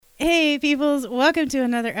Hey, peoples. Welcome to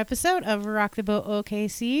another episode of Rock the Boat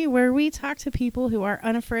OKC, where we talk to people who are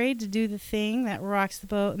unafraid to do the thing that rocks the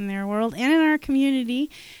boat in their world and in our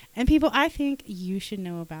community, and people I think you should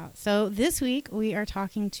know about. So this week, we are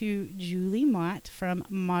talking to Julie Mott from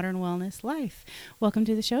Modern Wellness Life. Welcome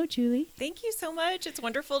to the show, Julie. Thank you so much. It's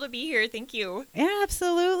wonderful to be here. Thank you. Yeah,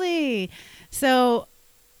 absolutely. So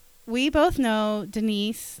we both know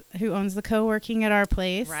Denise, who owns the co-working at our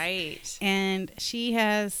place. Right. And she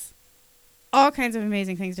has all kinds of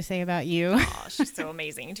amazing things to say about you. Oh, she's so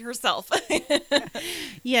amazing to herself.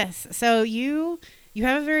 Yes. So you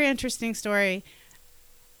have a very interesting story.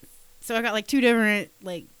 So I got like two different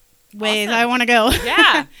ways Awesome. I want to go.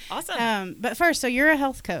 Yeah. Awesome. But first, so you're a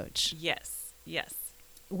health coach. Yes.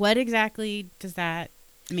 What exactly does that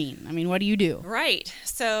mean? I mean, what do you do? Right.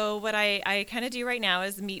 So what I kind of do right now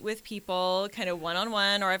is meet with people kind of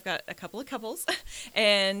one-on-one, or I've got a couple of couples,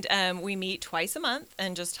 and we meet twice a month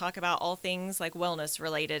and just talk about all things like wellness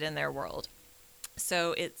related in their world.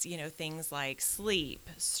 So it's, things like sleep,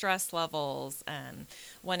 stress levels,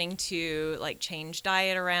 wanting to change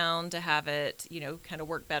diet around to have it, kind of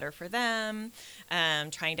work better for them,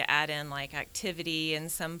 trying to add in activity in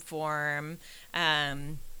some form,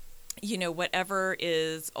 whatever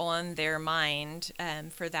is on their mind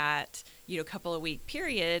for that, couple of week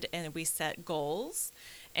period. And we set goals,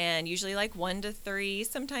 and usually 1 to 3,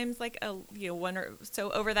 sometimes 1 or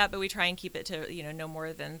so over that, but we try and keep it to, no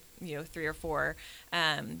more than, 3 or 4,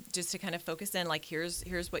 just to kind of focus in,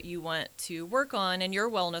 here's what you want to work on in your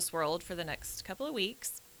wellness world for the next couple of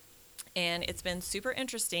weeks. And it's been super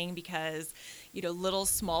interesting because, little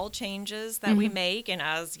small changes that we make. And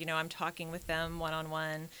as, I'm talking with them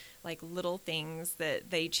one-on-one, little things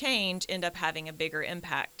that they change end up having a bigger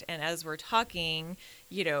impact. And as we're talking,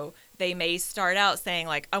 they may start out saying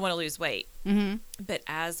I want to lose weight. Mm-hmm. But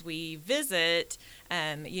as we visit,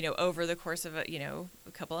 over the course of, a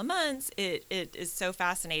couple of months, it is so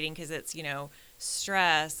fascinating because it's,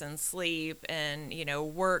 stress and sleep and,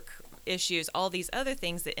 work issues, all these other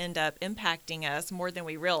things that end up impacting us more than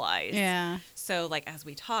we realize. Yeah. So as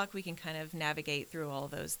we talk, we can kind of navigate through all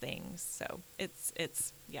those things. So it's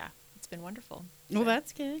been wonderful. Well,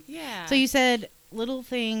 that's good. Yeah. So you said little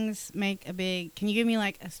things make a big, can you give me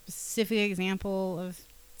a specific example of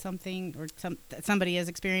something or that somebody has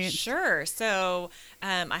experienced? Sure. So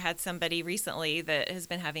I had somebody recently that has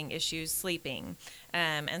been having issues sleeping.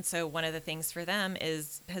 And so one of the things for them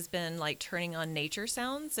has been turning on nature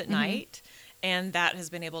sounds at night. And that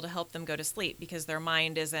has been able to help them go to sleep because their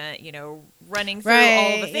mind isn't, running through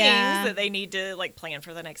all the things that they need to plan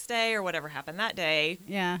for the next day or whatever happened that day.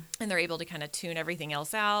 Yeah. And they're able to kind of tune everything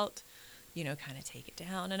else out, kind of take it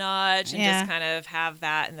down a notch and just kind of have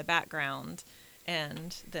that in the background.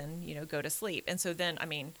 And then, go to sleep. And so then,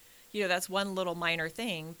 that's one little minor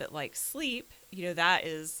thing, but sleep, that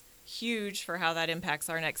is huge for how that impacts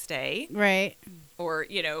our next day. Right. Or,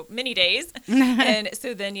 many days. And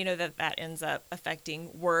so then, that ends up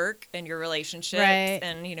affecting work and your relationships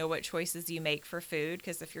and, what choices you make for food.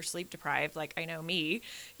 Because if you're sleep deprived, I know me,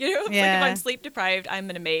 if I'm sleep deprived, I'm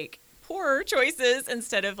going to make poorer choices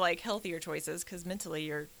instead of healthier choices because mentally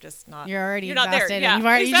you're just not. You're not exhausted. there. Yeah,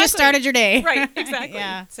 exactly. You just started your day. Right. Exactly.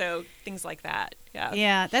 Yeah. So things like that. Yeah.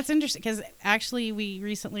 Yeah, that's interesting because actually we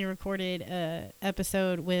recently recorded an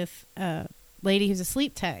episode with a lady who's a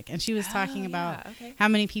sleep tech, and she was talking about how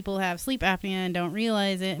many people have sleep apnea and don't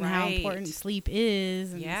realize it, and how important sleep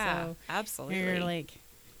is. And so absolutely. You're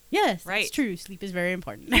yes, it's true. Sleep is very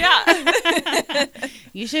important. Yeah.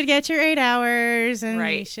 You should get your 8 hours, and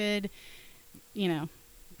you should,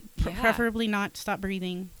 preferably not stop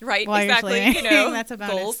breathing. Right. While exactly. You're sleeping. That's a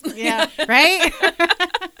bonus. Goals. Yeah. Right.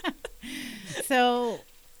 So,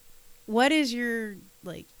 what is your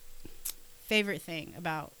favorite thing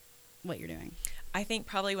about what you're doing? I think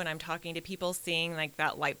probably when I'm talking to people, seeing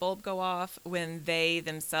that light bulb go off when they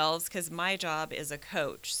themselves, because my job is a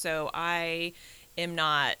coach, so I am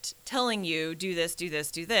not telling you do this, do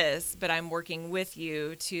this, do this, but I'm working with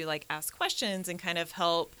you to ask questions and kind of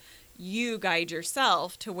help you guide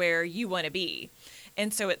yourself to where you want to be.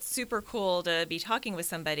 And so it's super cool to be talking with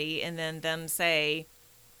somebody and then them say,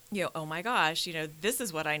 oh my gosh, this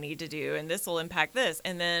is what I need to do and this will impact this.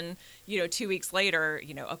 And then, 2 weeks later,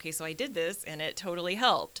 okay, so I did this and it totally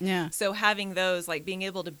helped. Yeah. So having those, being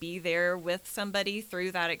able to be there with somebody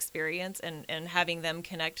through that experience and having them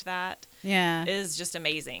connect that is just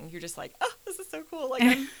amazing. You're just oh, this is so cool.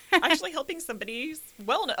 I'm actually helping somebody's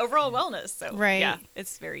overall wellness. So yeah,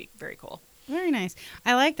 it's very, very cool. Very nice.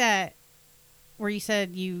 I like that where you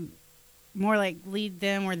said you more lead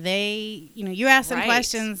them, or they, you ask them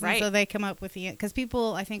questions, and so they come up with the, because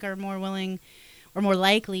people I think are more willing, or more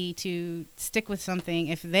likely to stick with something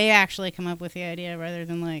if they actually come up with the idea rather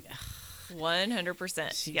than like,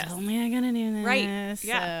 100%. she Yes. told me I'm going to do this. Right. Yeah.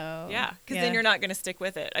 So, Yeah. Because then you're not going to stick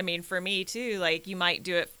with it. I mean, for me too, like you might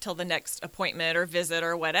do it till the next appointment or visit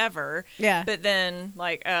or whatever. Yeah. But then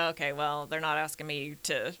like, oh, okay, well, they're not asking me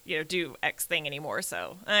to, do X thing anymore.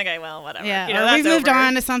 So, okay, well, whatever. Yeah. Or We've moved over.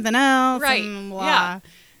 on to something else. Right. And blah. Yeah.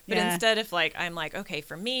 But Yeah. instead of like, I'm like, okay,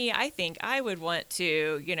 for me, I think I would want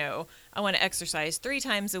to, I want to exercise 3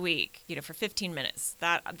 times a week, for 15 minutes.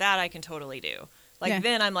 That I can totally do. Like,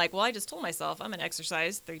 then I'm like, well, I just told myself I'm going to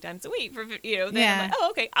exercise 3 times a week for, then I'm like, oh,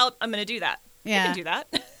 okay, I'm going to do that. Yeah. I can do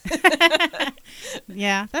that.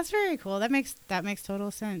 Yeah. That's very cool. That makes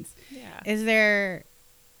total sense. Yeah. Is there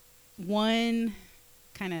one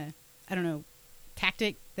kind of, I don't know,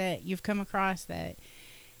 tactic that you've come across that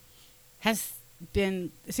has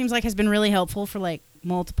been really helpful for like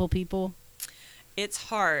multiple people? It's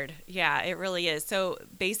hard. Yeah, it really is. So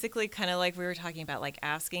basically kind of like we were talking about, like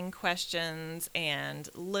asking questions and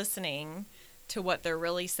listening to what they're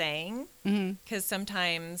really saying. Because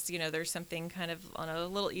sometimes, there's something kind of on a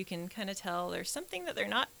little, you can kind of tell there's something that they're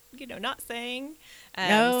not, not saying.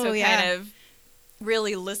 Kind of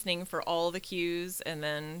really listening for all the cues and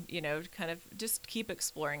then, kind of just keep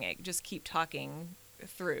exploring it. Just keep talking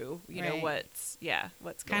through, what's going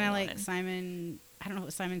on. Kind of like Simon, I don't know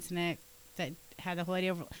what Simon Sinek that had the whole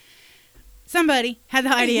idea of, somebody had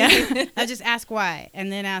the idea of just ask why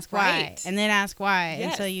and then ask why and then ask why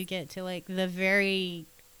until you get to like the very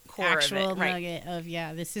core actual of it, nugget of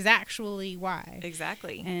this is actually why.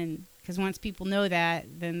 Exactly. And because once people know that,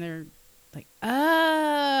 then they're like, oh,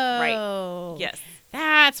 right, yes,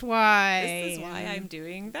 that's why. This is why I'm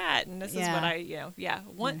doing that, and this is what I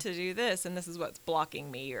want to do this, and this is what's blocking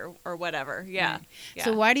me or whatever. Yeah. Right. Yeah.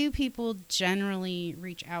 So why do people generally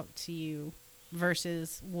reach out to you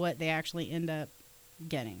versus what they actually end up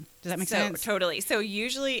getting? Does that make sense? Totally. So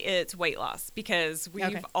usually it's weight loss because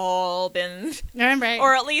we've all been, right.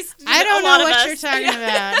 or at least I don't a lot know of what us. you're talking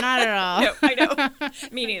about. Not at all. No, I know.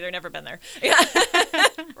 Me neither. Never been there. Yeah.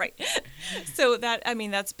 Right. So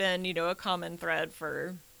that's been, a common thread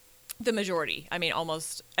for the majority. I mean,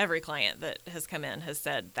 almost every client that has come in has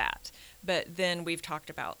said that. But then we've talked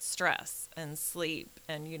about stress and sleep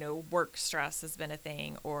and, work stress has been a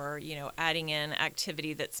thing, or, adding in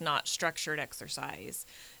activity that's not structured exercise,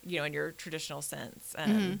 in your traditional sense.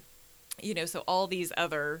 So all these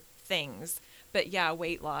other things. But yeah,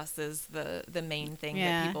 weight loss is the main thing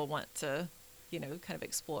that people want to, kind of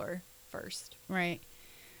explore first. Right.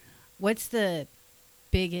 What's the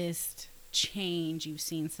biggest change you've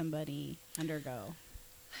seen somebody undergo?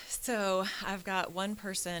 So I've got one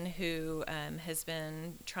person who has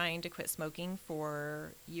been trying to quit smoking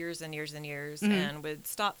for years and years and years, and would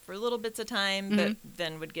stop for little bits of time, but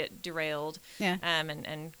then would get derailed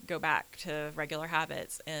and go back to regular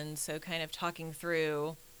habits. And so kind of talking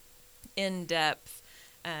through in depth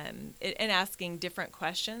and asking different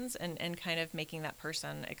questions and kind of making that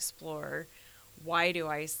person explore, why do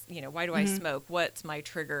I smoke? What's my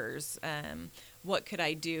triggers? What could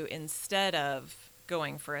I do instead of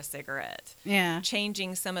going for a cigarette? Yeah.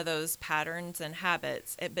 Changing some of those patterns and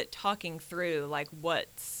habits, but talking through like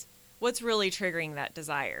what's really triggering that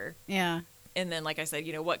desire. Yeah. And then, like I said,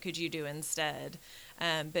 what could you do instead?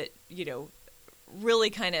 But, really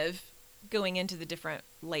kind of going into the different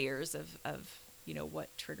layers of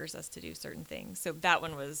what triggers us to do certain things. So that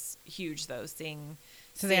one was huge, though,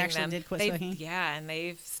 So they actually did quit smoking? Yeah, and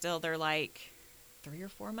they're like 3 or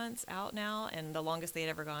 4 months out now, and the longest they had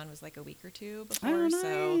ever gone was like a week or two before. Oh,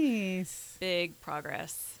 nice. So big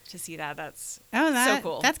progress to see that. That's so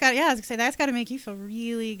cool. That's got, I was gonna say, that's got to make you feel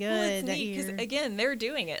really good. Well, it's neat because again, they're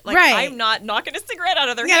doing it. Like right. I'm not knocking a cigarette out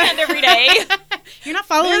of their hand every day. You're not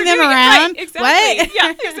following them around. Right, exactly. What?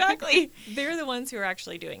 Yeah, exactly. They're the ones who are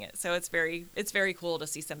actually doing it. So it's very cool to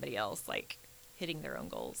see somebody else like hitting their own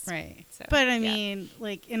goals. Right. So, but I mean,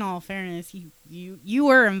 like, in all fairness, you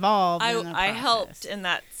were involved in the process. I helped, and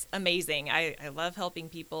that's amazing. I love helping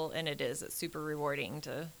people, and it's super rewarding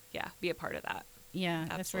to be a part of that. Yeah,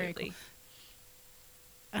 that's Absolutely.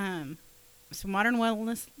 very cool. So modern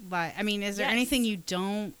wellness, is there anything you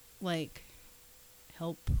don't like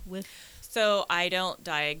help with? So I don't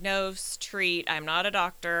diagnose, treat. I'm not a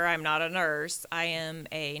doctor. I'm not a nurse. I am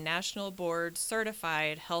a national board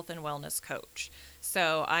certified health and wellness coach.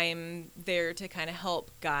 So I'm there to kind of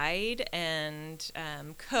help guide and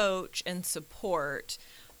coach and support,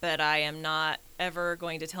 but I am not ever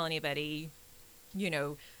going to tell anybody,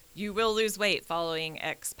 you will lose weight following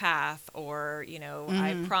X path, or,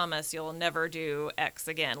 I promise you'll never do X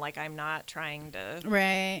again. Like, I'm not trying to,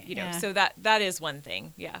 right. So that is one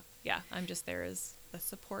thing. Yeah. Yeah. I'm just there as a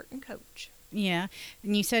support and coach. Yeah.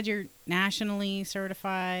 And you said you're nationally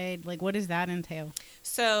certified. Like, what does that entail?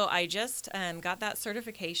 So I just got that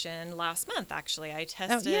certification last month, actually. I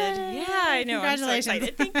tested. Yeah, I know. Congratulations. I'm so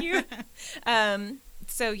excited. Thank you.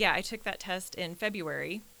 So, yeah, I took that test in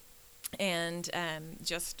February and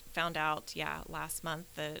just found out, last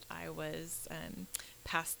month that I was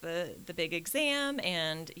past the big exam.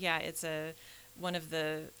 And, it's one of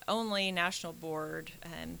the only national board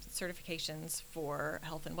certifications for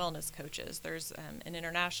health and wellness coaches. There's an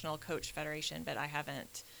international coach federation, but I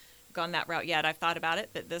haven't gone that route yet. I've thought about it,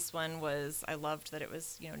 but this one I loved that it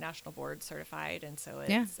was, national board certified. And so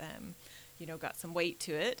it's, got some weight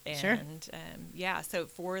to it. And, sure. So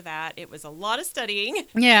for that, it was a lot of studying.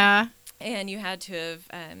 Yeah. And you had to have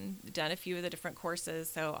done a few of the different courses.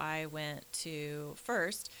 So I went to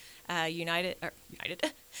first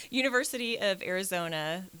University of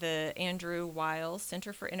Arizona, the Andrew Weil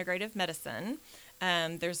Center for Integrative Medicine.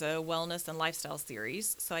 There's a wellness and lifestyle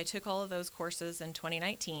series. So I took all of those courses in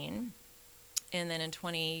 2019. And then into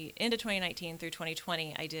 2019 through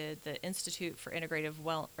 2020, I did the Institute for Integrative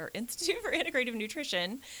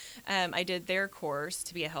Nutrition. I did their course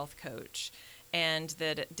to be a health coach, and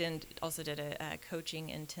also did a coaching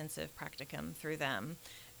intensive practicum through them.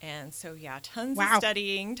 And so, tons of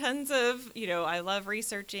studying, tons of, I love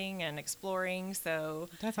researching and exploring. So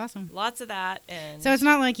that's awesome. Lots of that. And so it's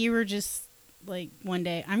not like you were just like one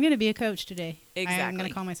day, I'm going to be a coach today. Exactly. I'm going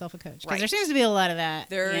to call myself a coach. Because there seems to be a lot of that.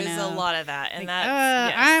 There is a lot of that. And like,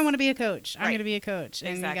 that's, I want to be a coach. I'm going to be a coach.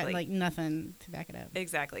 And exactly. you got like nothing to back it up.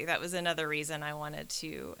 Exactly. That was another reason I wanted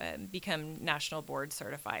to become national board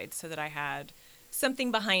certified, so that I had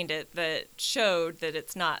something behind it that showed that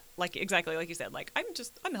it's not like exactly like you said, like I'm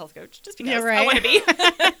a health coach just because I want to be.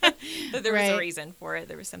 That there was a reason for it.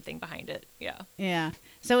 There was something behind it. Yeah. Yeah.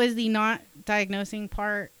 So is the not diagnosing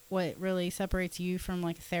part what really separates you from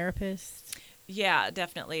like a therapist? Yeah,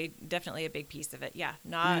 definitely a big piece of it. Yeah.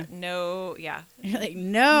 You're like, no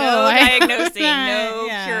diagnosing, no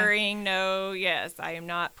curing, yes. I am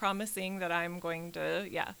not promising that I'm going to,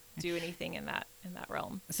 do anything in that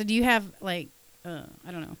realm. So do you have like,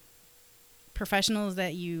 I don't know, professionals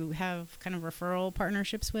that you have kind of referral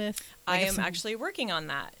partnerships with? Like I am actually working on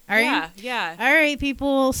that. Are you? Yeah. All right,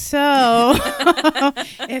 people. So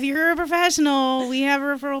if you're a professional, we have a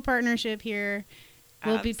referral partnership here.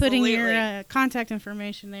 We'll be putting your contact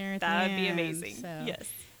information there. That would be amazing. So,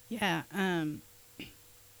 yes. Yeah.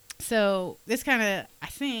 So this kind of, I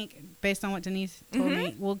think, based on what Denise told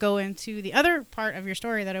me, we'll go into the other part of your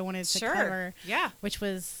story that I wanted to cover. Yeah. Which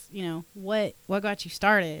was, what got you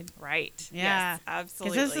started. Right. Yeah. Yes,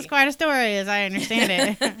 absolutely. Because this is quite a story, as I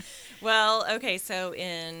understand it. Well, okay. So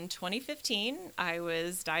in 2015, I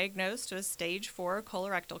was diagnosed with stage 4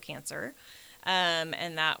 colorectal cancer.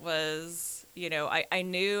 And that was, I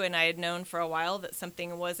knew and I had known for a while that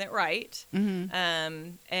something wasn't right. Mm-hmm.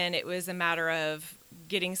 And it was a matter of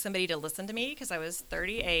getting somebody to listen to me, because I was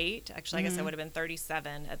 38. Actually, I guess I would have been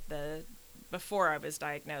 37 before I was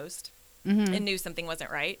diagnosed, and knew something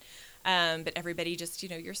wasn't right. But everybody just,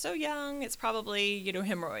 you're so young, it's probably,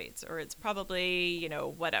 hemorrhoids, or it's probably,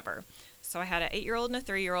 whatever. So I had an 8-year-old and a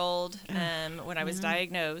 3-year-old when I was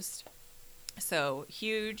diagnosed. So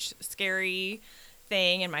huge, scary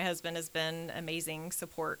thing. And my husband has been amazing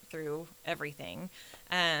support through everything.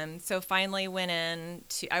 So finally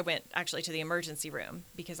I went actually to the emergency room,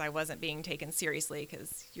 because I wasn't being taken seriously,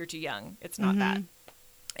 because you're too young. It's not that.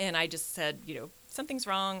 And I just said, something's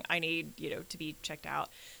wrong. I need, to be checked out.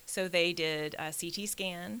 So they did a CT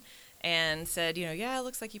scan and said, it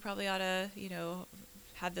looks like you probably ought to,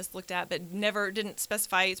 have this looked at, but didn't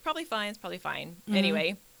specify. It's probably fine.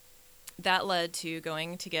 Anyway, that led to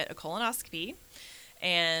going to get a colonoscopy,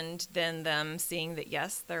 and then them seeing that,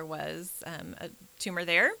 yes, there was a tumor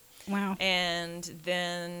there. Wow. And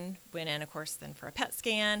then went in, of course, for a PET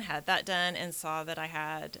scan, had that done, and saw that I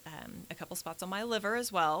had a couple spots on my liver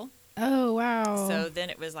as well. Oh, wow. So then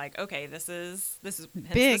it was like, okay, this is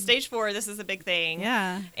big. Stage 4. This is a big thing.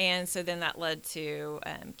 Yeah. And so then that led to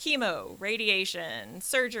chemo, radiation,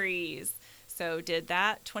 surgeries. So did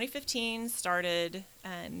that. 2015 started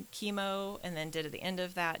chemo, and then at the end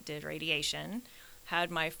of that did radiation. Had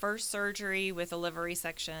my first surgery with a liver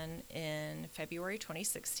resection in February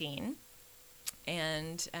 2016,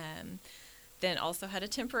 and then also had a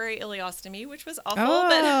temporary ileostomy, which was awful,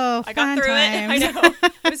 but I got through it. I know.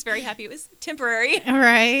 I was very happy it was temporary.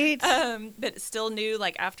 Right. But still knew,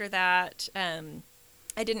 like, after that,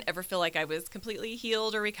 I didn't ever feel like I was completely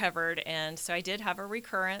healed or recovered. And so I did have a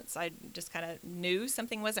recurrence. I just kind of knew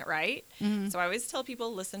something wasn't right. Mm-hmm. So I always tell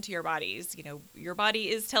people, listen to your bodies. You know, your body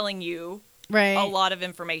is telling you Right. a lot of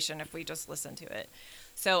information if we just listen to it.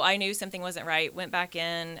 So I knew something wasn't right, went back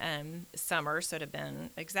in summer, so it had been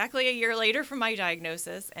exactly a year later from my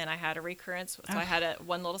diagnosis, and I had a recurrence. So I had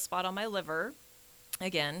one little spot on my liver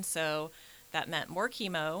again, so that meant more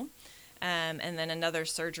chemo, and then another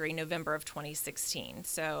surgery November of 2016.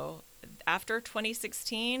 So after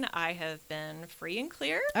 2016, I have been free and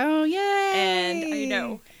clear. Oh, yay! And I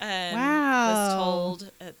know. Wow. Was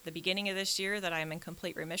told at the beginning of this year that I'm in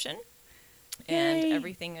complete remission. And Yay.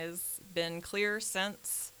 everything has been clear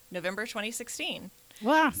since November 2016.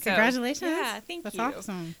 Wow, So, congratulations. Yeah, thank That's you.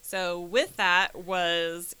 awesome. So with that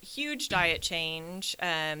was huge diet change.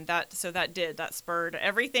 That spurred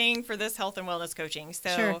everything for this health and wellness coaching.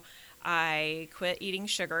 So Sure. I quit eating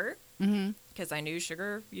sugar Mm-hmm. because I knew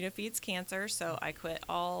sugar, feeds cancer. So I quit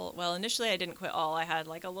all. Well, initially I didn't quit all. I had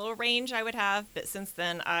like a little range I would have, but since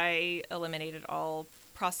then I eliminated all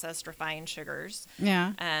processed refined sugars.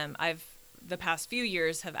 Yeah. I've the past few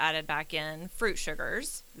years have added back in fruit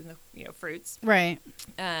sugars, fruits. Right.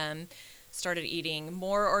 Started eating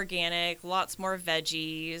more organic, lots more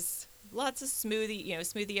veggies, lots of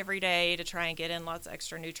smoothie every day to try and get in lots of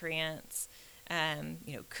extra nutrients.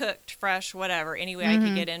 Cooked, fresh, whatever. Any way I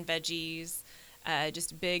could get in veggies.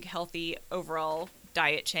 Just big, healthy overall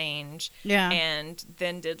diet change. Yeah. And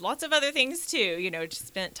then did lots of other things too. Just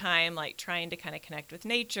spent time like trying to kind of connect with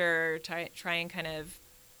nature, try and kind of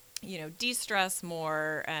de-stress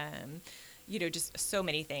more, just so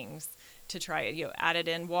many things to try, added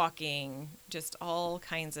in walking, just all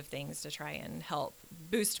kinds of things to try and help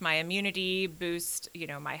boost my immunity, boost,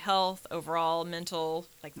 my health, overall mental,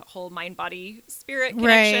 like the whole mind, body, spirit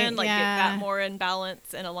connection, Right, get yeah. that more in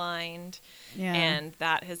balance and aligned. Yeah. And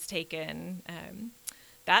that has taken,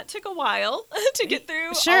 that took a while to get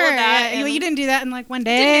through Sure. all of that. Yeah. And You didn't do that in like one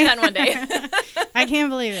day. didn't do that in one day. I can't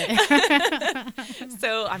believe it.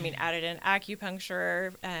 So, added in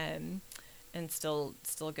acupuncture, and still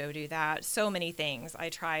go do that. So many things. I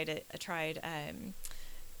tried,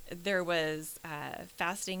 there was a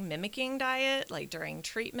fasting mimicking diet, like during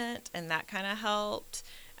treatment, and that kind of helped.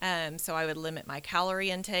 So I would limit my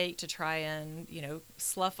calorie intake to try and,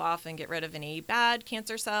 slough off and get rid of any bad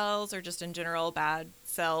cancer cells or just in general bad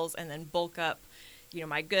cells, and then bulk up,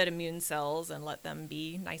 my good immune cells and let them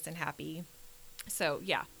be nice and happy. So,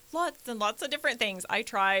 yeah, lots and lots of different things. I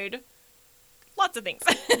tried lots of things.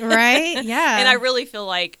 Right? Yeah. And I really feel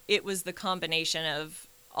like it was the combination of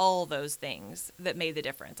all those things that made the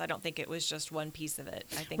difference. I don't think it was just one piece of it.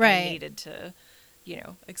 I think I needed to,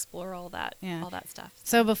 explore all that stuff.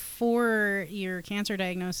 So before your cancer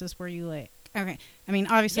diagnosis, were you like, okay,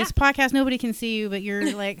 obviously this podcast, nobody can see you, but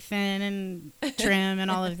you're like thin and trim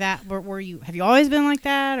and all of that. Have you always been like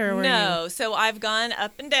that, or were No. So I've gone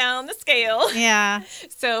up and down the scale. Yeah.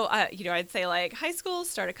 So, I'd say like high school,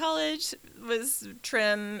 start of college was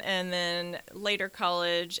trim, and then later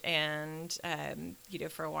college and,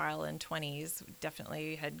 for a while in 20s,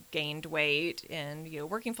 definitely had gained weight and,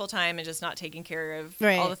 working full time and just not taking care of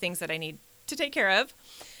all the things that I need to take care of.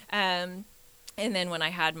 And then when I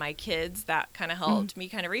had my kids, that kind of helped me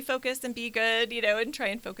kind of refocus and be good, and try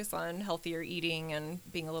and focus on healthier eating and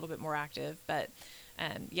being a little bit more active. But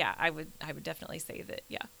I would definitely say that,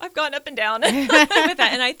 I've gone up and down with that.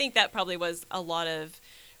 And I think that probably was a lot of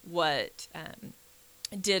what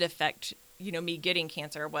did affect, me getting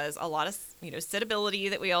cancer was a lot of, sittability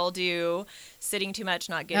that we all do, sitting too much,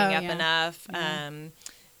 not getting up enough, and,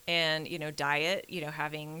 diet,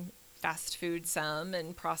 having fast food some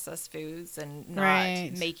and processed foods and not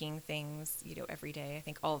making things, every day. I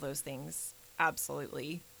think all those things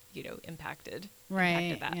absolutely, impacted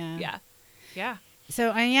that. Yeah.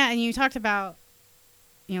 So, and you talked about,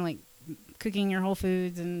 like cooking your whole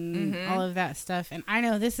foods and all of that stuff. And I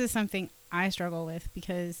know this is something I struggle with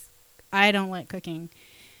because I don't like cooking.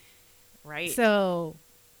 Right. So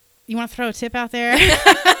you want to throw a tip out there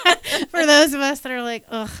for those of us that are like,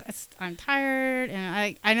 ugh, I'm tired.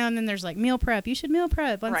 And I know, and then there's like meal prep. You should meal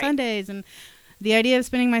prep on Sundays. And the idea of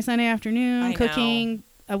spending my Sunday afternoon cooking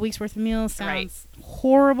a week's worth of meals sounds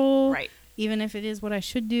horrible. Right. Even if it is what I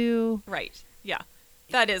should do. Right. Yeah.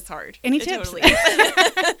 That is hard. Any tips? Totally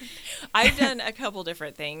is. I've done a couple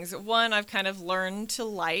different things. One, I've kind of learned to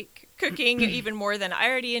like cooking even more than I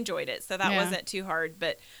already enjoyed it. So that wasn't too hard.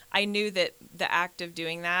 But I knew that the act of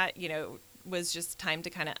doing that, was just time to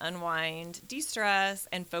kind of unwind, de-stress,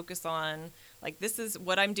 and focus on, like, this is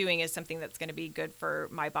what I'm doing is something that's going to be good for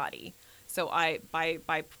my body. So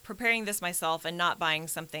by preparing this myself and not buying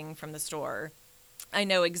something from the store, I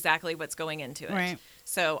know exactly what's going into it. Right.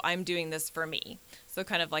 So I'm doing this for me. So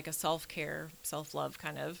kind of like a self-care, self-love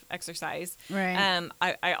kind of exercise. Right.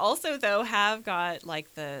 I also, though, have got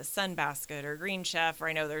like the Sun Basket or Green Chef, or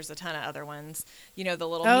I know there's a ton of other ones, the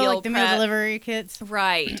little meal like the meal prep. delivery kits.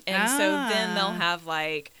 Right. And so then they'll Ah. have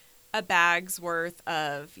like a bag's worth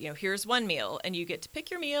of, here's one meal, and you get to pick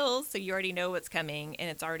your meals. So you already know what's coming, and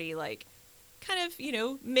it's already like kind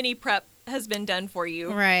of, mini prep has been done for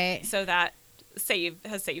you. Right. So that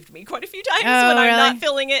has saved me quite a few times Oh, when I'm really? not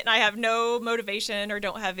feeling it and I have no motivation or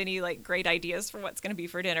don't have any like great ideas for what's going to be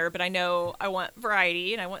for dinner, but I know I want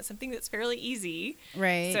variety and I want something that's fairly easy.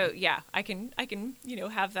 Right. So yeah, I can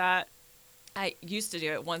have that. I used to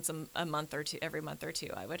do it once a month or two, every month or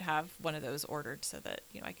two. I would have one of those ordered so that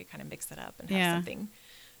I could kind of mix it up and have something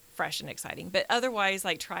fresh and exciting. But otherwise,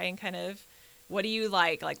 like try and kind of, what do you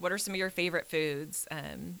like? Like, what are some of your favorite foods?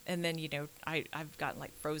 And then I've gotten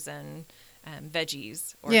like frozen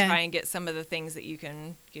veggies, or try and get some of the things that you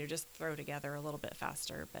can just throw together a little bit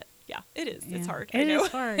faster. But yeah, it's hard. It is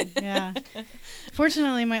hard. Yeah.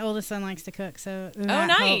 Fortunately, my oldest son likes to cook, so that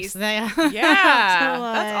nice. helps. That Yeah, helps a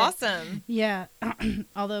lot. that's awesome. Yeah.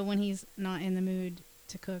 Although when he's not in the mood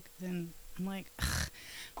to cook, then I'm like,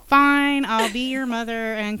 fine, I'll be your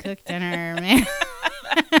mother and cook dinner, man.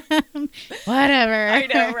 Whatever. I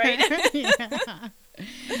know, right? Yeah.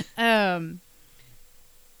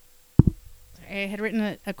 I had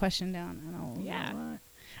written a question down. I don't know. Yeah. What.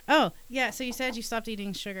 Oh, yeah. So you said you stopped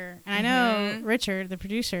eating sugar. And I know Richard, the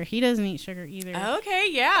producer, he doesn't eat sugar either. Okay,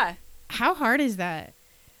 yeah. How hard is that?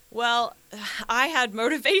 Well, I had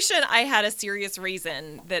motivation. I had a serious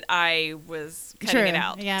reason that I was cutting it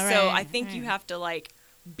out. Yeah, so right, I think you have to like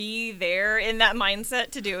be there in that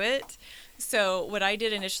mindset to do it. So what I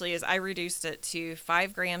did initially is I reduced it to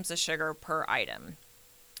 5 grams of sugar per item.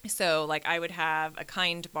 So like I would have a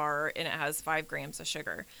Kind bar and it has 5 grams of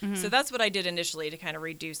sugar. Mm-hmm. So that's what I did initially to kind of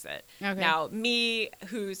reduce it. Okay. Now me,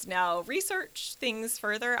 who's now researched things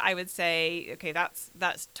further, I would say, okay, that's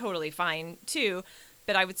totally fine too.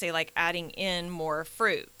 But I would say like adding in more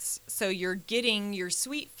fruits. So you're getting your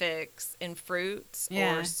sweet fix in fruits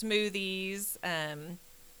or smoothies.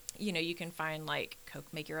 You can find like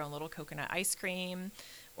make your own little coconut ice cream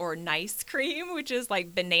or nice cream, which is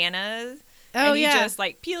like banana. Oh, and you yeah. just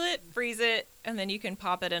like peel it, freeze it, and then you can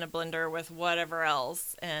pop it in a blender with whatever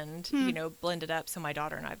else and, blend it up. So my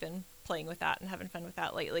daughter and I have been playing with that and having fun with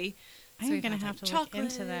that lately. I'm so going to have to look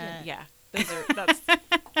into that. Yeah. That's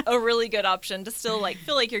a really good option to still like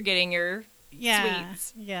feel like you're getting your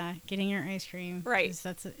sweets. Yeah, getting your ice cream. Right.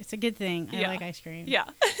 It's a good thing. I like ice cream. Yeah.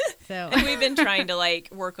 So and we've been trying to like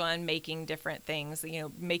work on making different things,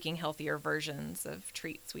 making healthier versions of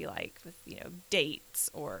treats we like with, dates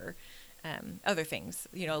or other things,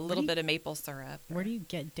 a little bit of maple syrup. Where do you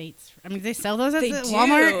get dates? I mean, they sell those at They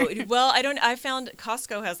Walmart? do. Well, I found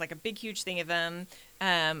Costco has like a big, huge thing of them.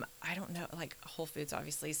 I don't know, like Whole Foods,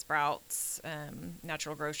 obviously, Sprouts,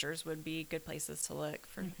 Natural Grocers would be good places to look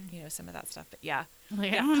for, some of that stuff. But yeah.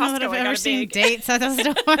 Like, yeah, I don't know if I've ever seen dates at the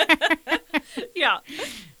store. Yeah.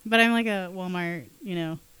 But I'm like a Walmart,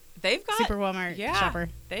 They've got super Walmart shopper.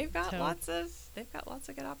 They've got So. lots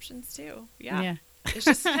of good options too. Yeah. Yeah. It's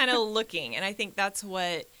just kind of looking. And I think that's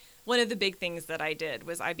one of the big things that I did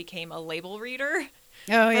was I became a label reader.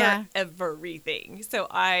 Oh, for yeah. everything. So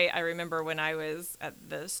I remember when I was at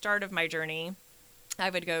the start of my journey, I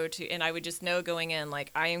would go to, and I would just know going in,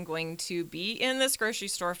 like, I am going to be in this grocery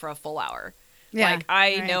store for a full hour. Yeah, like,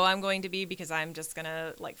 I right. know I'm going to be because I'm just going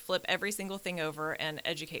to, like, flip every single thing over and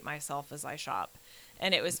educate myself as I shop.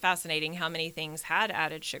 And it was fascinating how many things had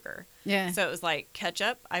added sugar. Yeah. So it was like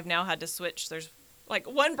ketchup. I've now had to switch. There's, like,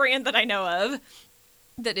 one brand that I know of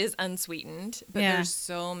that is unsweetened, but there's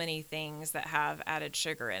so many things that have added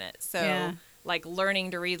sugar in it. So, like,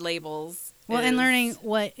 learning to read labels. Well, and learning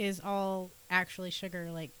what is all actually sugar,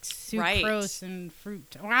 like sucrose and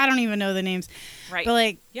fruit. Well, I don't even know the names. Right. But,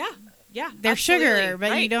 like, yeah, they're absolutely. sugar,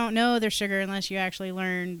 but right. you don't know they're sugar unless you actually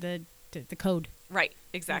learn the code. Right,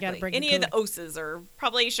 exactly. break Any the of the code. oses are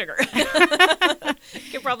probably sugar. You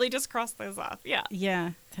could probably just cross those off. Yeah.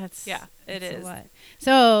 Yeah, that's it is. a lot.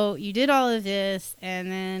 So you did all of this,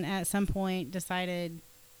 and then at some point decided,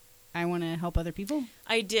 I want to help other people.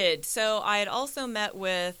 I did. So I had also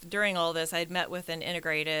during all this, I had met with an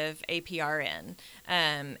integrative APRN,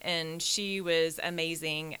 and she was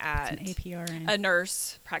amazing at It's an APRN. a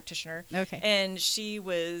nurse practitioner. Okay. And she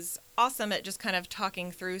was awesome at just kind of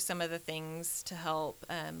talking through some of the things to help.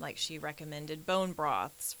 Like she recommended bone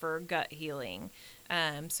broths for gut healing.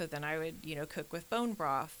 So then I would, cook with bone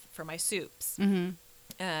broth for my soups. Mm-hmm.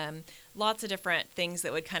 lots of different things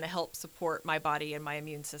that would kind of help support my body and my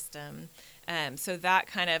immune system. So that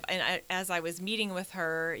kind of, and as I was meeting with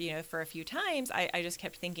her, for a few times, I just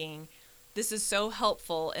kept thinking, this is so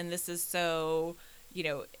helpful, and this is so,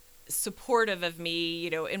 supportive of me,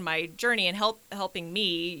 in my journey and helping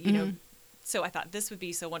me, So I thought this would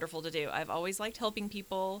be so wonderful to do. I've always liked helping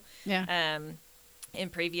people. Yeah. In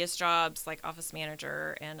previous jobs, like office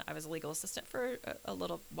manager, and I was a legal assistant for a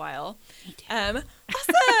little while. Awesome!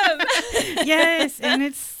 Yes, and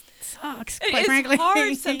it sucks, quite frankly. It's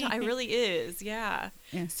hard sometimes. It really is, yeah.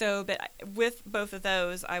 Yeah. So, but with both of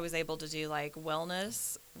those, I was able to do like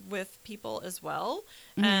wellness with people as well.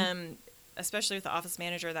 Especially with the office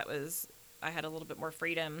manager, I had a little bit more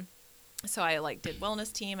freedom. So I did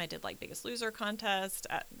wellness team. I did Biggest Loser contest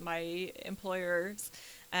at my employers.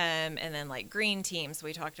 And then green teams,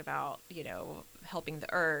 we talked about, helping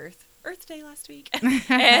the Earth Day last week,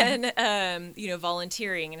 and,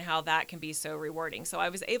 volunteering and how that can be so rewarding. So I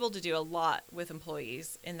was able to do a lot with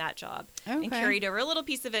employees in that job, and carried over a little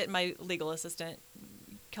piece of it in my legal assistant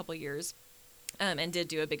couple years. And did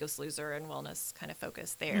do a Biggest Loser and wellness kind of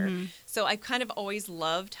focus there. So I kind of always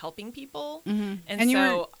loved helping people. And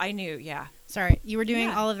so I knew, Sorry, you were doing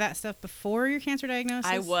all of that stuff before your cancer diagnosis?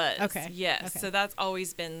 I was. Okay. Yes. Okay. So that's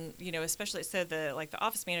always been, especially, so the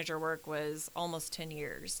office manager work was almost 10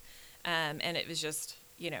 years. And it was just,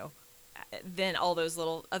 then all those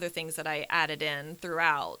little other things that I added in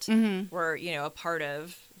throughout were, a part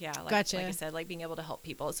of, Gotcha. Like I said, being able to help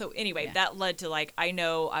people. So anyway, that led to I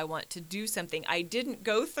know I want to do something. I didn't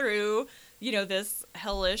go through, this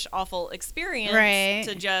hellish, awful experience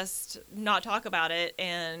to just not talk about it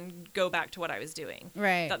and go back to what I was doing.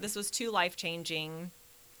 Right. I thought this was too life-changing.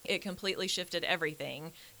 It completely shifted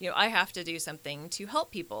everything. I have to do something to help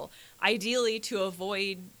people, ideally to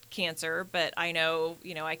avoid cancer, but I know,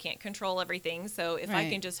 I can't control everything. So if I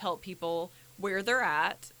can just help people where they're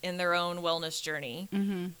at in their own wellness journey,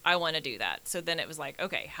 I want to do that. So then it was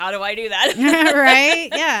okay, how do I do that? Right.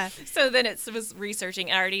 Yeah. So then it was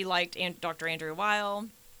researching. I already liked Dr. Andrew Weil,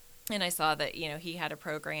 and I saw that, he had a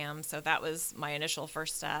program. So that was my initial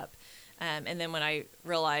first step. And then when I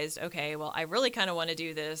realized, okay, well, I really kind of want to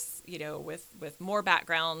do this, with more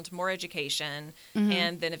background, more education,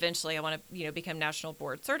 and then eventually I want to, become national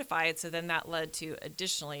board certified. So then that led to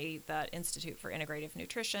additionally that Institute for Integrative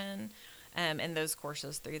Nutrition, and those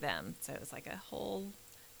courses through them. So it was a whole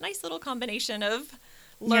nice little combination of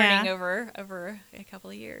learning over a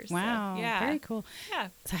couple of years. Wow. So, yeah. Very cool. Yeah.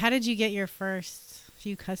 So how did you get your first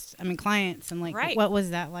few clients, and what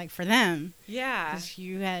was that like for them? Yeah. 'Cause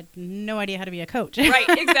you had no idea how to be a coach. Right.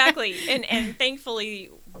 Exactly. And thankfully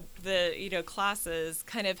the classes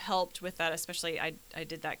kind of helped with that, especially I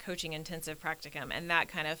did that coaching intensive practicum, and that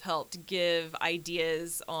kind of helped give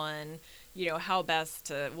ideas on, how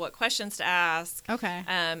best what questions to ask. Okay.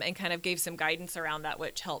 And kind of gave some guidance around that,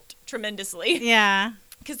 which helped tremendously. Yeah.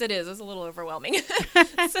 Because it was a little overwhelming.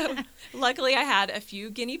 So luckily I had a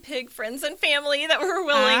few guinea pig friends and family that were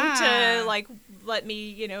willing to let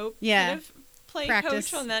me, kind of play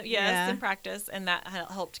practice. Coach on that. Yes. And practice. And that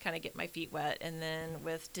helped kind of get my feet wet. And then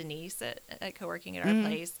with Denise at co-working at our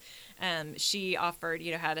place, she offered,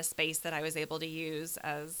 had a space that I was able to use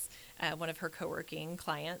as one of her co-working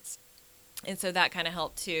clients. And so that kind of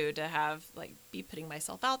helped too, to have be putting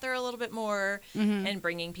myself out there a little bit more and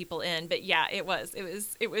bringing people in. But yeah, it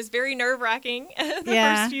was very nerve wracking the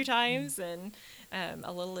first few times, and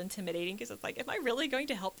a little intimidating, because it's am I really going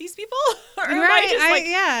to help these people? Or am I just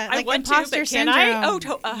I want to, but can syndrome. I? Oh,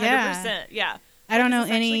 100%. Yeah. I don't know Is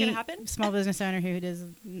this actually any gonna happen? small business owner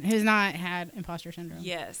who's not had imposter syndrome.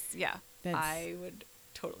 Yes. Yeah. I would.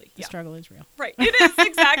 Totally. The struggle is real. Right. It is.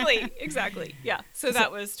 Exactly. Yeah. So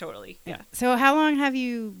that was totally. Yeah. So how long have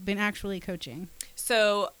you been actually coaching?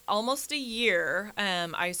 So almost a year.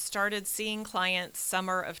 I started seeing clients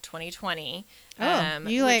summer of 2020.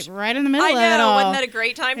 You right in the middle of it all. I know. Wasn't that a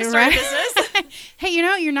great time to start a business? Hey,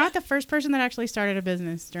 you're not the first person that actually started a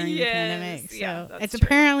business during the pandemic. So yeah, that's it's true.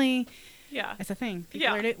 Apparently... Yeah, it's a thing.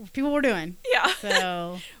 People were doing. Yeah.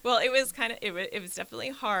 So, well, it was it was definitely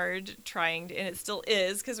hard trying to, and it still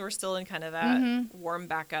is, because we're still in kind of that warm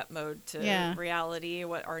back up mode to reality,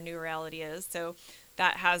 what our new reality is. So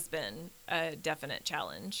that has been a definite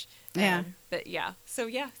challenge. Yeah. But so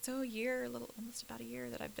a year, almost about a year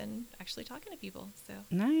that I've been actually talking to people. So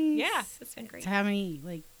nice. Yeah, it's been great. So how many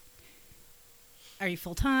are you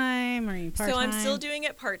full time? Are you part time? So I'm still doing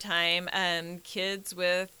it part time. Kids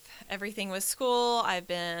with everything with school, I've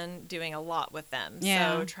been doing a lot with them.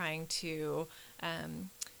 Yeah. So trying to,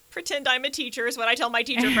 pretend I'm a teacher is what I tell my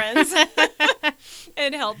teacher friends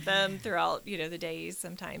and help them throughout, the days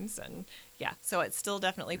sometimes. And yeah, so it's still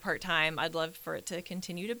definitely part-time. I'd love for it to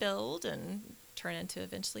continue to build and turn into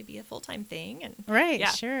eventually be a full-time thing. And right. yeah.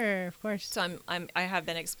 Sure. Of course. So I have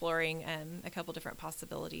been exploring a couple different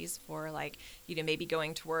possibilities for maybe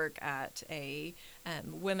going to work at a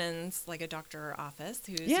women's, like a doctor office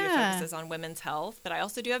who's focuses on women's health. But I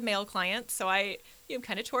also do have male clients, so I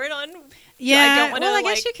kind of tore it on. Yeah. I don't want to I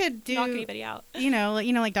guess you could knock anybody out.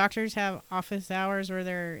 Like doctors have office hours where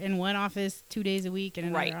they're in one office 2 days a week and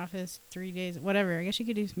another office 3 days, whatever. I guess you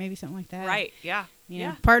could do maybe something like that. Right. Yeah.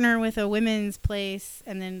 Partner with a women's place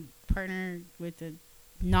and then partner with the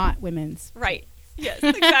not women's. Right. Yes,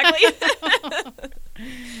 exactly.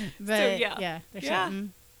 But there's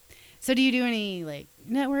something. So do you do any like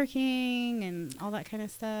networking and all that kind of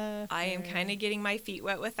stuff? I am kind of getting my feet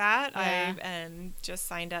wet with that. Yeah. I've just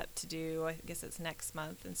signed up to do, I guess it's next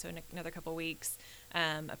month, and so another couple weeks,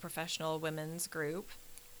 a professional women's group.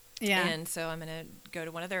 Yeah. And so I'm going to go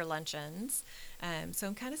to one of their luncheons. So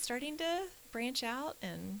I'm kind of starting to branch out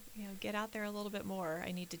and get out there a little bit more.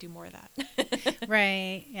 I need to do more of that.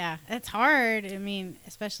 Right. Yeah. It's hard. I mean,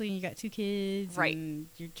 especially when you got 2 kids. Right. And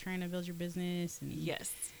you're trying to build your business. And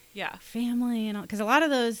yes. Yeah. Family and all. Because a lot of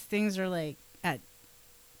those things are like at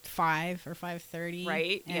 5 or 5:30.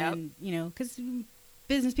 Right. And, because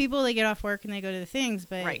business people, they get off work and they go to the things.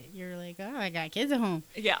 But you're like, oh, I got kids at home.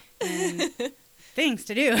 Yeah. And things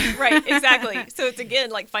to do. Right. Exactly. So it's, again,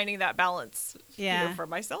 like finding that balance for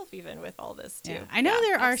myself, even with all this, too. Yeah. I know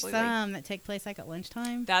there are some that take place like at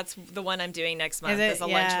lunchtime. That's the one I'm doing next month. Is a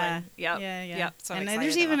lunch one. Yep. Yeah. Yep. So and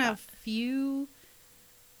there's even a few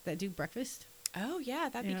that do breakfast. Oh, yeah.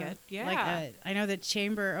 That'd be good. Yeah. Like I know the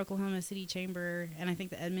Chamber, Oklahoma City Chamber, and I think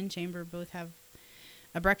the Edmond Chamber both have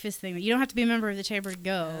a breakfast thing. You don't have to be a member of the chamber to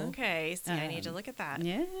go. Okay. See, I need to look at that.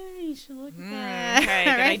 Yeah, you should look at that. Okay.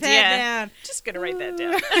 Good write idea. That down. Just going to write that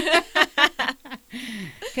down.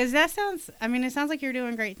 Because it sounds like you're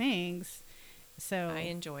doing great things. So I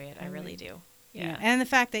enjoy it. I really do. Yeah. And the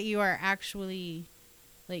fact that you are actually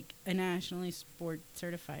like a nationally board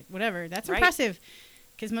certified, whatever, that's impressive.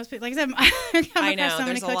 Because most people, like I said, I come across so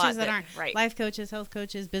many coaches that aren't life coaches, health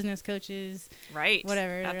coaches, business coaches,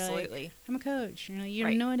 whatever. Absolutely. Like, I'm a coach. You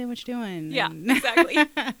have no idea what you're doing. Yeah, exactly.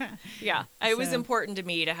 Yeah, it was important to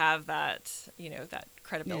me to have that, that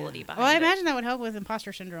credibility behind it. Well, I imagine that would help with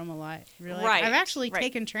imposter syndrome a lot. Really. Right. I've actually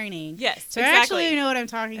taken training. Yes, so I actually know what I'm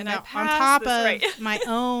talking about on top of my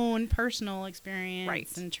own personal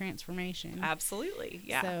experience and transformation. Absolutely.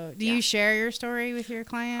 Yeah. So do you share your story with your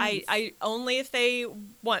clients? I only if they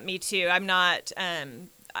want me to. I'm not,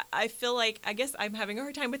 I feel like, I guess I'm having a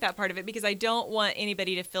hard time with that part of it because I don't want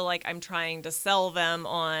anybody to feel like I'm trying to sell them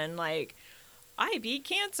on like, I beat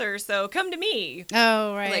cancer, so come to me.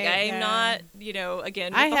 Oh, right. Like I'm not,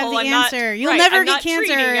 again, with I the have whole, the I'm answer. Not, You'll never get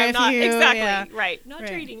treating, cancer if you exactly right. Not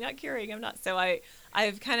treating, not curing. I'm not. So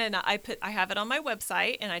I've kind of not. I have it on my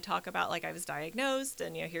website, and I talk about like I was diagnosed,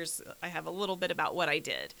 and I have a little bit about what I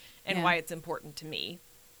did and why it's important to me.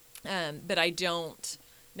 But I don't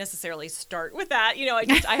necessarily start with that.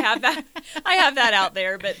 I have that. I have that out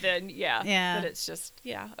there, but then but it's just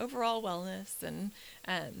overall wellness and.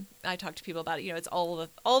 I talk to people about it. It's all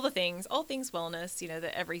things wellness.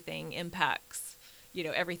 That everything impacts.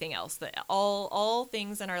 Everything else. That all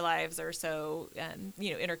things in our lives are so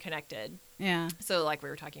interconnected. Yeah. So like we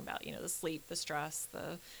were talking about, the sleep, the stress,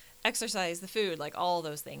 the exercise, the food, like all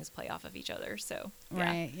those things play off of each other. So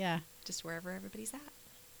just wherever everybody's at.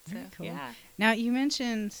 So, very cool. Yeah. Now you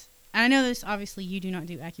mentioned. I know this. Obviously, you do not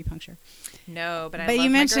do acupuncture. No, but you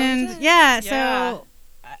mentioned So.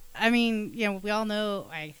 I mean, we all know,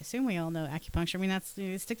 I assume we all know acupuncture. I mean, that's,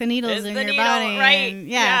 you stick the needles in your body. Right.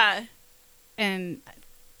 And,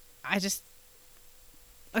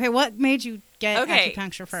 And what made you get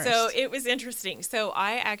acupuncture first? So it was interesting. So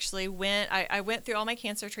I actually I went through all my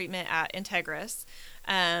cancer treatment at Integris.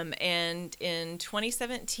 And in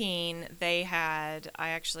 2017, I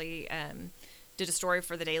actually did a story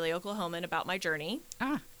for the Daily Oklahoman about my journey.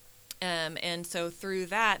 And so through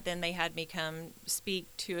that, then they had me come speak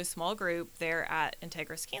to a small group there at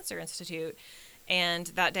Integris Cancer Institute. And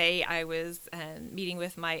that day I was meeting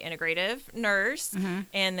with my integrative nurse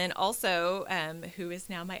and then also who is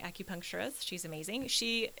now my acupuncturist. She's amazing.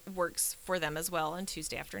 She works for them as well on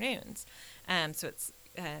Tuesday afternoons. So it's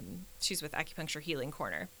she's with Acupuncture Healing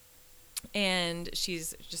Corner. And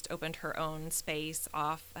she's just opened her own space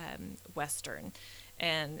off Western.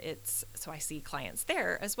 And so I see clients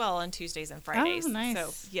there as well on Tuesdays and Fridays. Oh, nice.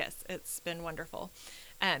 So yes, it's been wonderful.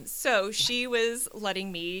 So she was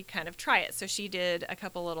letting me kind of try it. So she did a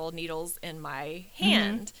couple little needles in my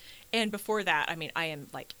hand. And before that, I mean, I am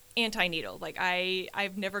like anti-needle. Like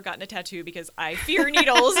I've never gotten a tattoo because I fear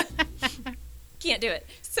needles. Can't do it.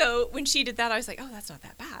 So when she did that, I was like, oh, that's not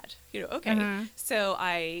that bad. Okay. So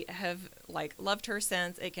I have like loved her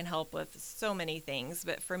since. It can help with so many things.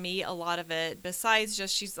 But for me, a lot of it, besides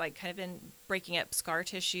just she's like kind of been breaking up scar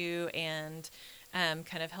tissue and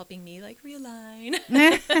kind of helping me like realign,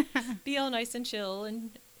 be all nice and chill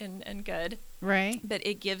and good. Right. But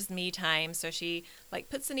it gives me time. So she like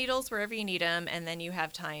puts the needles wherever you need them, and then you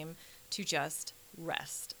have time to just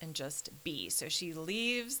rest and just be. So she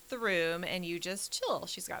leaves the room and you just chill.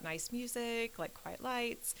 She's got nice music, like quiet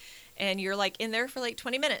lights, and you're like in there for like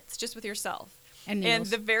 20 minutes just with yourself. And needles. And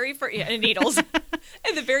the very first, and needles.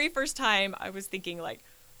 And the very first time I was thinking like,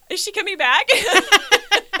 is she coming back?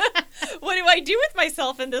 What do I do with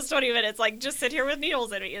myself in this 20 minutes? Like, just sit here with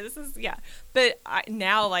needles in me. This is, yeah. But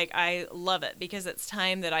now, like, I love it because it's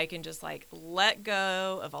time that I can just, like, let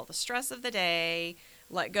go of all the stress of the day,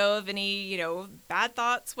 let go of any, bad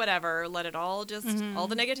thoughts, whatever. Let it all just, all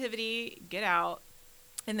the negativity get out,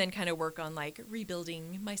 and then kind of work on, like,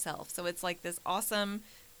 rebuilding myself. So it's, like, this awesome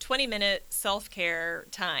 20-minute self-care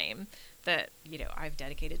time that, I've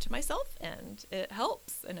dedicated to myself, and it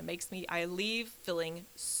helps, and it makes me, I leave feeling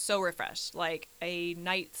so refreshed, like a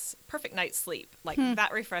perfect night's sleep, like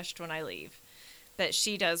that refreshed when I leave. But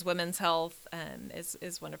she does women's health,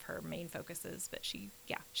 is one of her main focuses, but she's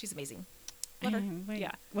amazing. Love her. Wait,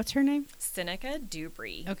 yeah. What's her name? Seneca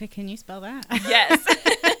Dubry. Okay, can you spell that? Yes.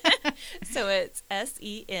 So it's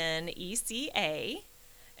Seneca,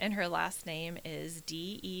 and her last name is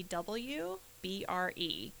Dewbre.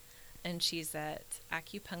 And she's at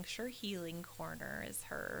Acupuncture Healing Corner is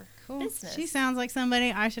her business. She sounds like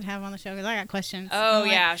somebody I should have on the show because I got questions. Oh,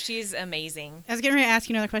 yeah. She's amazing. I was getting ready to ask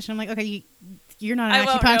you another question. I'm like, okay, you're not an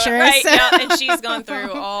acupuncturist. Right, so. yeah. And she's gone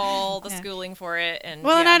through all the schooling for it. And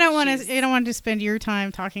and I don't want to spend your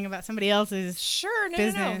time talking about somebody else's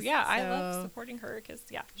business. No. Yeah, so. I love supporting her because,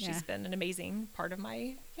 she's been an amazing part of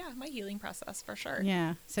my healing process for sure.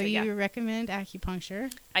 Yeah. So you recommend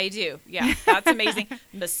acupuncture? I do. Yeah, that's amazing.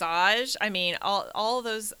 Massage. I mean, all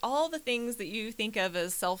the things that you think of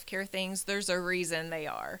as self-care things, there's a reason they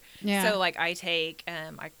are. Yeah. So like I take,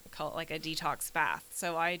 I call it like a detox bath.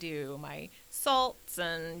 So I do my salts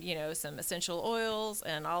and, some essential oils,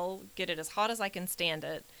 and I'll get it as hot as I can stand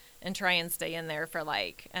it and try and stay in there for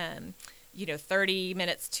like, 30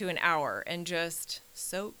 minutes to an hour and just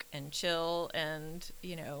soak and chill and,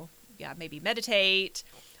 maybe meditate.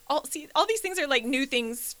 All these things are like new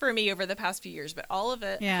things for me over the past few years, but all of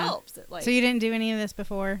it helps. So you didn't do any of this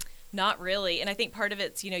before? Not really. And I think part of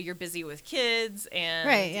it's, you're busy with kids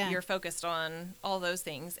and you're focused on all those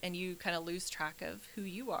things, and you kind of lose track of who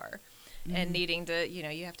you are. And needing to,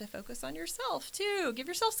 you have to focus on yourself too. Give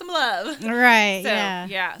yourself some love. Right.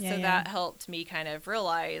 So, that helped me kind of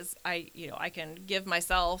realize I can give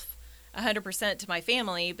myself 100% to my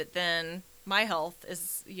family, but then my health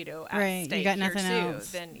is, at stake you got here nothing too.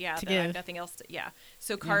 else Then, to I give. have nothing else to,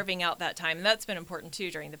 So carving out that time, and that's been important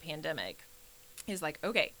too during the pandemic, is like,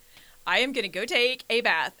 okay, I am going to go take a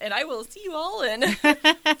bath, and I will see you all in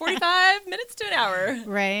 45 minutes to an hour.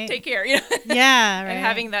 Right. Take care. Yeah, right. And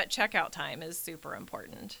having that checkout time is super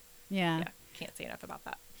important. Yeah. Can't say enough about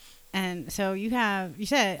that. And so you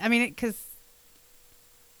said, I mean, because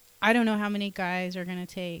I don't know how many guys are going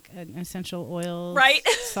to take an essential oil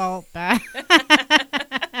salt bath.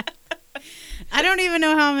 I don't even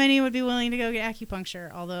know how many would be willing to go get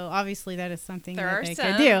acupuncture, although obviously that is something that they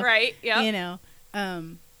could do. Right, yeah.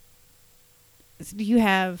 Do you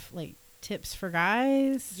have like tips for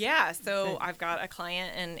guys? Yeah, so I've got a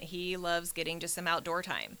client and he loves getting just some outdoor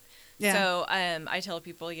time. Yeah. So I tell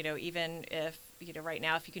people, even if, right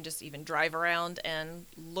now, if you can just even drive around and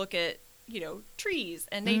look at, trees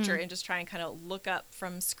and nature and just try and kind of look up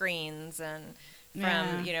from screens and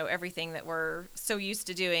from, everything that we're so used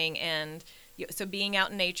to doing. And so being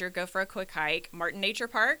out in nature, go for a quick hike. Martin Nature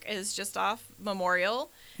Park is just off Memorial.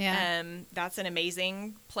 Yeah. That's an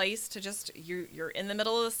amazing place to just, you're in the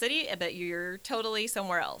middle of the city, but you're totally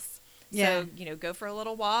somewhere else. Yeah. So, go for a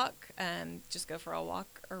little walk, just go for a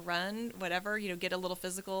walk or run, whatever, get a little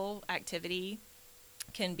physical activity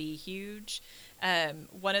can be huge.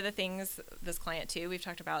 One of the things this client too, we've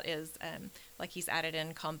talked about is, like he's added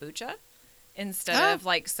in kombucha instead of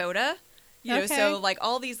like soda. So like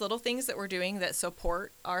all these little things that we're doing that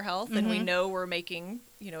support our health, and we know we're making,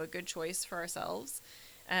 a good choice for ourselves.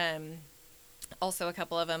 Also a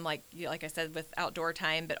couple of them, like I said, with outdoor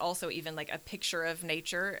time, but also even like a picture of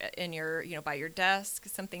nature in your, by your desk,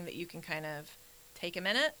 something that you can kind of take a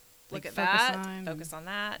minute, look at focus on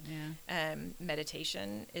that. Yeah.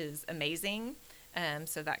 Meditation is amazing.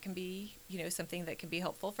 So that can be, something that can be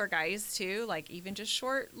helpful for guys too, like even just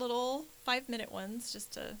short little 5-minute ones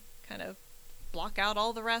just to kind of block out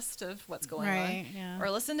all the rest of what's going on. Yeah. Or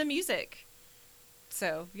listen to music.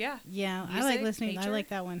 So, yeah. Yeah, music, I like listening. nature, I like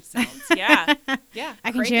that one. Sounds. Yeah.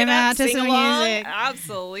 I can jam out to some music.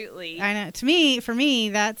 Absolutely. I know. For me,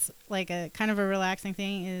 that's like a kind of a relaxing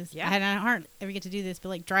thing is I don't ever get to do this, but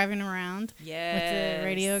like driving around with the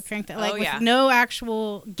radio cranked up, like with no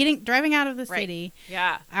actual driving out of the city.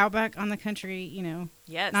 Yeah. Out back on the country,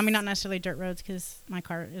 Yes. I mean, not necessarily dirt roads because my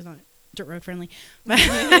car is not dirt road friendly, but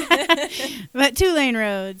 2-lane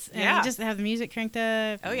roads and just have the music cranked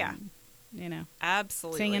up. Oh, yeah.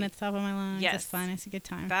 Absolutely. Singing at the top of my lungs. Yes. That's fun. It's a good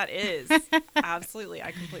time. That is. Absolutely.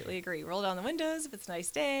 I completely agree. Roll down the windows if it's a nice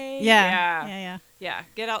day. Yeah.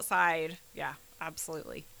 Get outside. Yeah,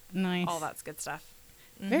 absolutely. Nice. All that's good stuff.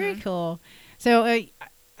 Mm-hmm. Very cool. So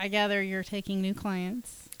I gather you're taking new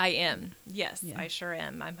clients. I am. Yes, I sure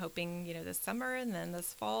am. I'm hoping, this summer and then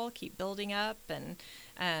this fall keep building up and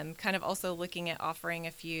kind of also looking at offering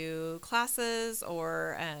a few classes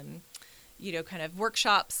or, kind of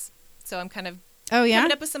workshops. So I'm kind of coming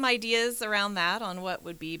up with some ideas around that on what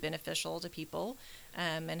would be beneficial to people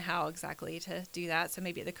and how exactly to do that. So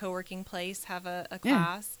maybe at the co-working place have a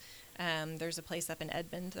class. There's a place up in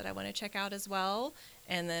Edmond that I want to check out as well.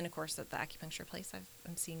 And then, of course, at the acupuncture place,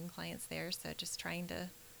 I'm seeing clients there. So just trying to,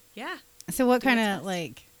 So what kind of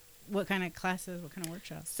classes, what kind of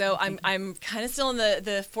workshops? So I'm kind of still in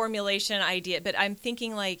the formulation idea, but I'm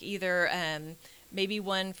thinking like either maybe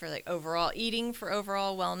one for like overall eating for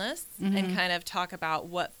overall wellness and kind of talk about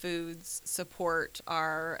what foods support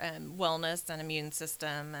our wellness and immune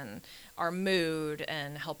system and our mood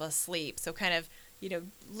and help us sleep. So kind of,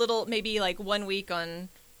 little, maybe like 1 week on,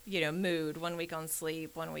 mood, 1 week on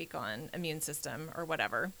sleep, 1 week on immune system or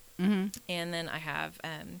whatever. Mm-hmm. And then I have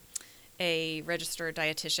a registered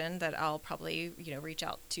dietitian that I'll probably, reach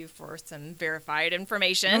out to for some verified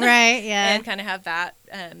information. Right, yeah. And kind of have that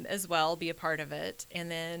as well be a part of it.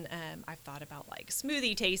 And then I've thought about like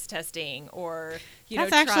smoothie taste testing or,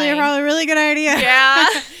 that's actually probably a really good idea. Yeah.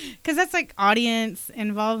 Because that's like audience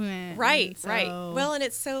involvement. Right, right. Well, and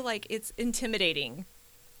it's so like, it's intimidating.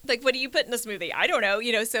 Like, what do you put in a smoothie? I don't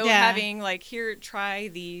know, so having like, here, try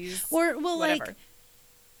these. Or, well, whatever.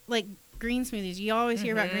 like green smoothies. You always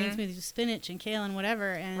hear about green smoothies with spinach and kale and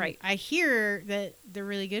whatever. And I hear that they're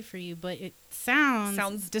really good for you, but it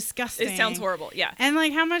sounds disgusting. It sounds horrible. Yeah. And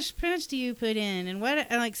like, how much spinach do you put in? And what,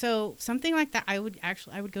 and like, so something like that, I would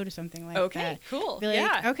go to something like that. Okay, cool. Be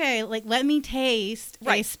like, okay, like, let me taste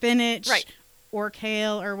a spinach or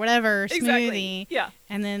kale or whatever smoothie. Yeah.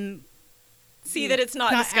 And then see that it's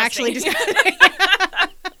not disgusting. Actually disgusting.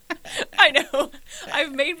 I know.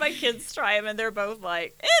 I've made my kids try them, and they're both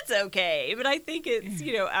like, it's okay. But I think it's,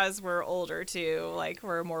 as we're older, too, like,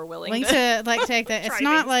 we're more willing to like, take that. It's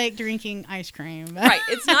not things. Like drinking ice cream. Right.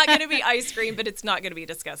 It's not going to be ice cream, but it's not going to be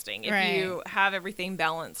disgusting. If you have everything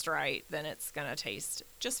balanced right, then it's going to taste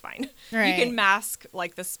just fine. Right. You can mask,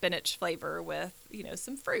 like, the spinach flavor with,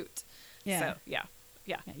 some fruit. Yeah. So, yeah.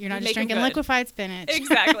 You're not just drinking liquefied spinach.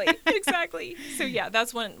 Exactly. So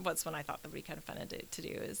that's one I thought that would be kind of fun to do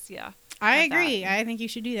is I agree. I think you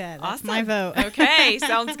should do that. That's awesome. My vote. Okay,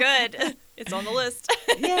 sounds good. It's on the list.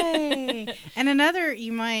 Yay! And another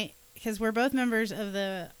you might, because we're both members of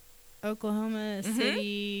the Oklahoma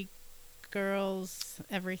City Girls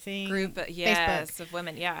Everything group. Yes, of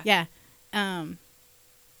women. Yeah. Yeah.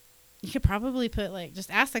 You could probably put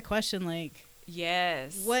just ask the question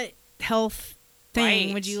yes, what health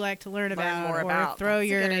thing would you like to learn about? More or about. Throw That's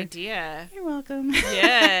your a good idea. You're welcome.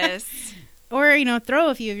 Yes. Or throw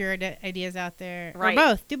a few of your ideas out there. Right. Or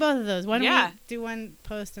both. Do both of those. 1 week do one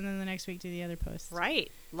post, and then the next week do the other post.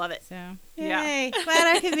 Right. Love it. So yay!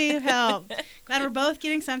 Glad I could be of help. Glad we're both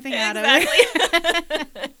getting something out of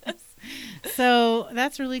it. So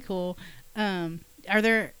that's really cool. Are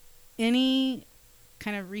there any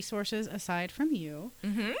kind of resources aside from you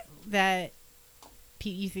that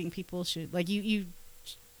you think people should you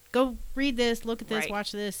go read this, look at this,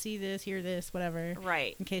 watch this, see this, hear this, whatever,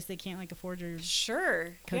 in case they can't afford your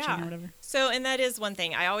coaching or whatever? So, and that is one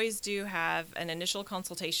thing, I always do have an initial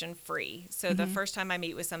consultation free, so the first time I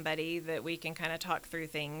meet with somebody that we can kind of talk through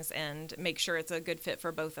things and make sure it's a good fit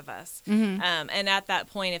for both of us. And at that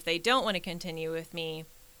point, if they don't want to continue with me,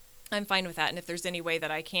 I'm fine with that. And if there's any way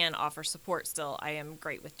that I can offer support still, I am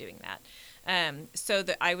great with doing that. So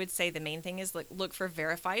I would say the main thing is look for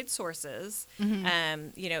verified sources,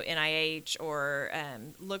 NIH, or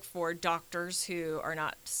look for doctors who are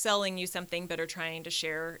not selling you something but are trying to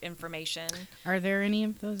share information. Are there any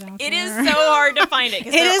of those out there? It is so hard to find it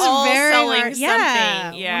because they're all selling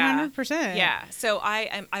something. Yeah, 100%. Yeah. So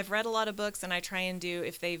I've read a lot of books, and I try and do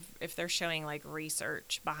if they're showing like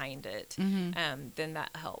research behind it, then that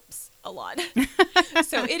helps a lot.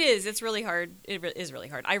 So it's really hard. It is really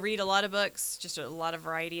hard. I read a lot of books, just a lot of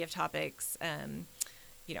variety of topics.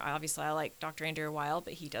 Obviously I like Dr. Andrew Weil,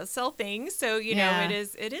 but he does sell things. So,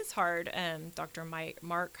 it is hard. Dr.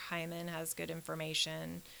 Mark Hyman has good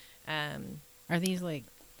information. Are these like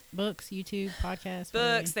books, YouTube, podcasts?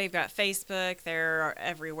 Books. They've got Facebook. They're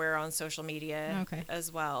everywhere on social media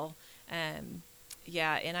as well.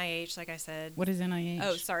 NIH, like I said. What is NIH?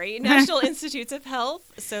 Oh, sorry. National Institutes of Health.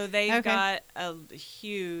 So they've got a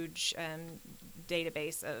huge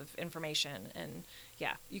database of information, and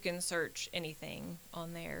you can search anything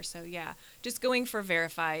on there. So just going for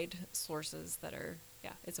verified sources that are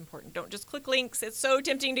it's important. Don't just click links. It's so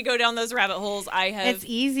tempting to go down those rabbit holes. It's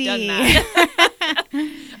easy. Done that.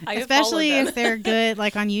 Especially if they're good,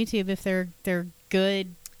 like on YouTube, if they're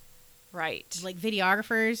good, right? Like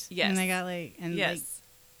videographers. Yes. And they got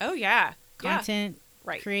content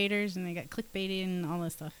creators, and they got clickbaiting and all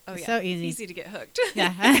this stuff. Oh, it's yeah. so easy. Easy to get hooked.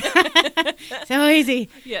 Yeah. So easy.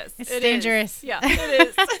 Yes. It's dangerous. Is. Yeah, it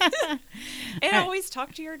is. And always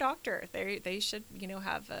talk to your doctor. They should,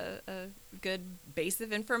 have a good base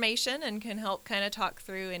of information and can help kind of talk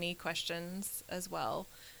through any questions as well.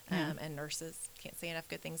 And nurses. Can't say enough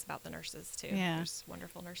good things about the nurses, too. Yeah. There's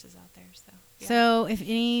wonderful nurses out there. So if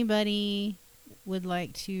anybody would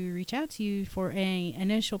like to reach out to you for an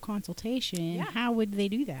initial consultation, how would they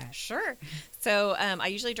do that? Sure. So I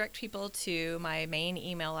usually direct people to my main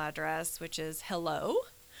email address, which is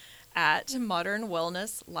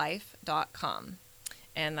hello@modernwellnesslife.com.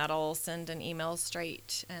 And that'll send an email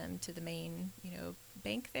straight to the main,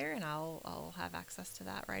 bank there, and I'll have access to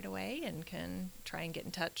that right away and can try and get in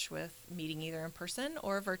touch with meeting either in person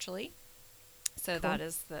or virtually. So cool. That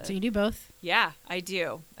is So you do both? Yeah, I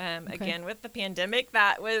do. Again, with the pandemic,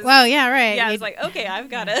 that was... Well, yeah, right. Yeah, I was like, okay, I've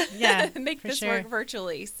got to make this work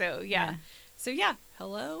virtually. So, So,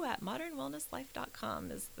 hello@modernwellnesslife.com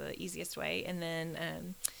is the easiest way. And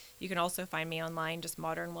then you can also find me online, just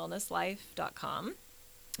modernwellnesslife.com.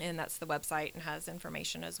 And that's the website, and has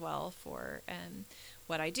information as well for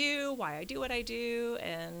what I do, why I do what I do,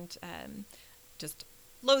 and just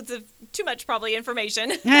loads of too much probably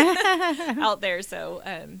information out there. So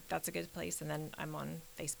that's a good place. And then I'm on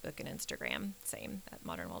Facebook and Instagram, same at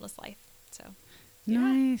Modern Wellness Life. So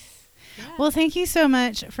nice. Yeah. Well, thank you so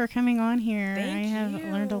much for coming on here. Thank I have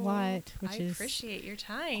you. learned a lot. I appreciate your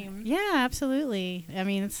time. Yeah, absolutely. I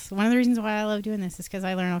mean, it's one of the reasons why I love doing this is because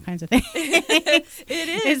I learn all kinds of things. It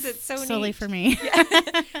is. It's so solely neat. For me. Yeah.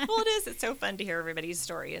 Well, it is. It's so fun to hear everybody's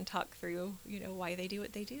story and talk through, why they do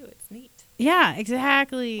what they do. It's neat. Yeah,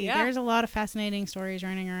 exactly. Yeah. There's a lot of fascinating stories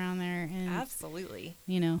running around there. And, absolutely.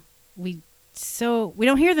 We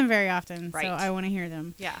don't hear them very often. Right. So I want to hear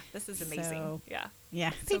them. Yeah, this is amazing. So, yeah.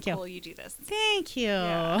 Thank you. Cool you do this. Thank you.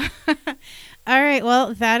 Yeah. All right.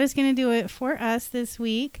 Well, that is going to do it for us this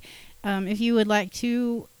week. If you would like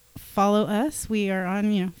to follow us, we are on,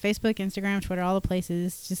 Facebook, Instagram, Twitter, all the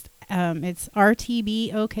places. Just it's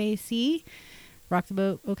RTBOKC, Rock the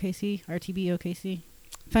Boat OKC, RTBOKC.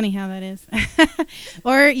 Funny how that is.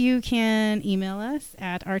 Or you can email us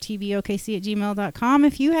at rtbokc@gmail.com.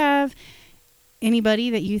 If you have anybody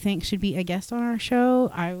that you think should be a guest on our show,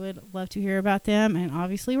 I would love to hear about them. And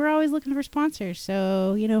obviously, we're always looking for sponsors.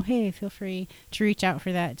 So, hey, feel free to reach out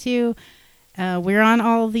for that too. We're on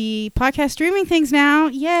all the podcast streaming things now.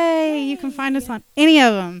 Yay! You can find us on any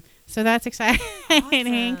of them. So that's exciting.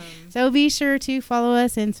 Awesome. So be sure to follow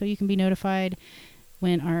us, and so you can be notified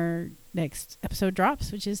when our next episode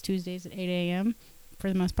drops, which is Tuesdays at 8 a.m. for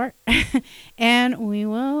the most part. And we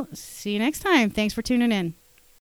will see you next time. Thanks for tuning in.